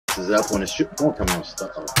up when it's shoot. Don't tell me I'm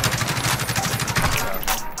stuck.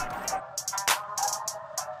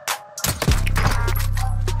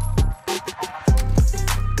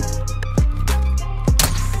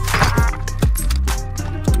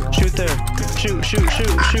 Shoot there. Shoot, shoot,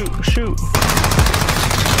 shoot, shoot, shoot.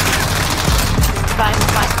 Fine.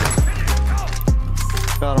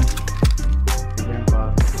 Got him.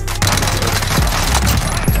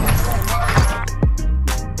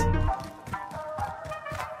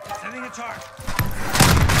 Sending a charge.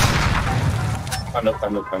 I'm up.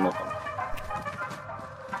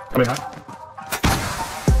 Coming, huh?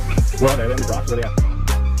 Well, there, let me drop. Where they at?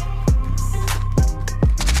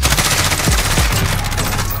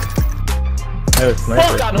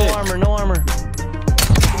 No armor.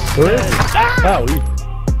 Where is he? Oh,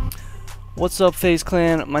 What's up, FaZe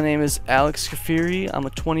Clan? My name is Alex Scafuri. I'm a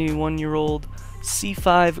 21-year-old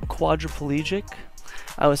C5 quadriplegic.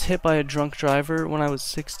 I was hit by a drunk driver when I was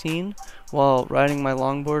 16 while riding my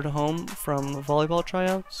longboard home from volleyball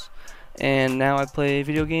tryouts, and now I play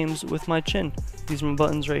video games with my chin. These are my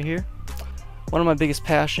buttons right here. One of my biggest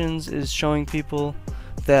passions is showing people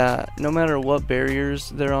that no matter what barriers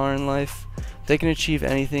there are in life, they can achieve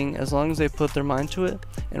anything as long as they put their mind to it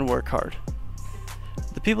and work hard.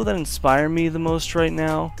 The people that inspire me the most right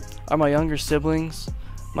now are my younger siblings.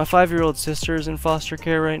 My 5-year-old sister is in foster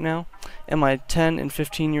care right now, and my 10 and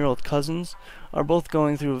 15-year-old cousins are both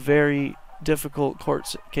going through a very difficult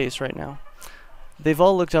court case right now. They've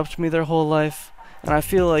all looked up to me their whole life, and I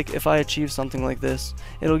feel like if I achieve something like this,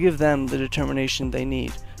 it'll give them the determination they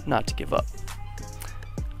need not to give up.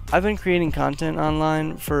 I've been creating content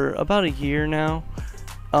online for about a year now.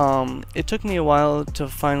 It took me a while to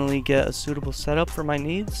finally get a suitable setup for my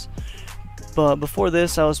needs, but before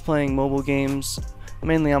this I was playing mobile games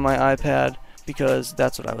mainly on my iPad because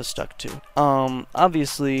that's what I was stuck to.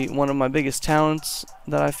 Obviously one of my biggest talents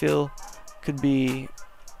that I feel could be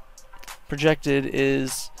projected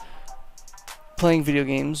is playing video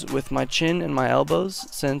games with my chin and my elbows,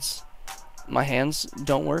 since my hands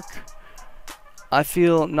don't work. I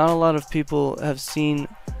feel not a lot of people have seen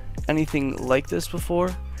anything like this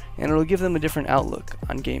before, and it'll give them a different outlook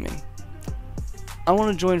on gaming. I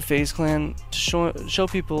want to join FaZe Clan to show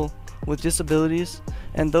people with disabilities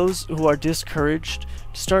and those who are discouraged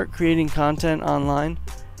to start creating content online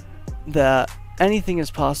that anything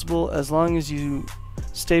is possible as long as you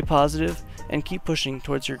stay positive and keep pushing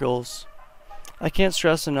towards your goals. I can't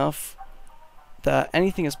stress enough that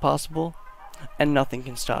anything is possible and nothing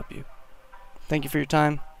can stop you. Thank you for your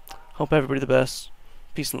time. Hope everybody the best.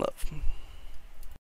 Peace and love.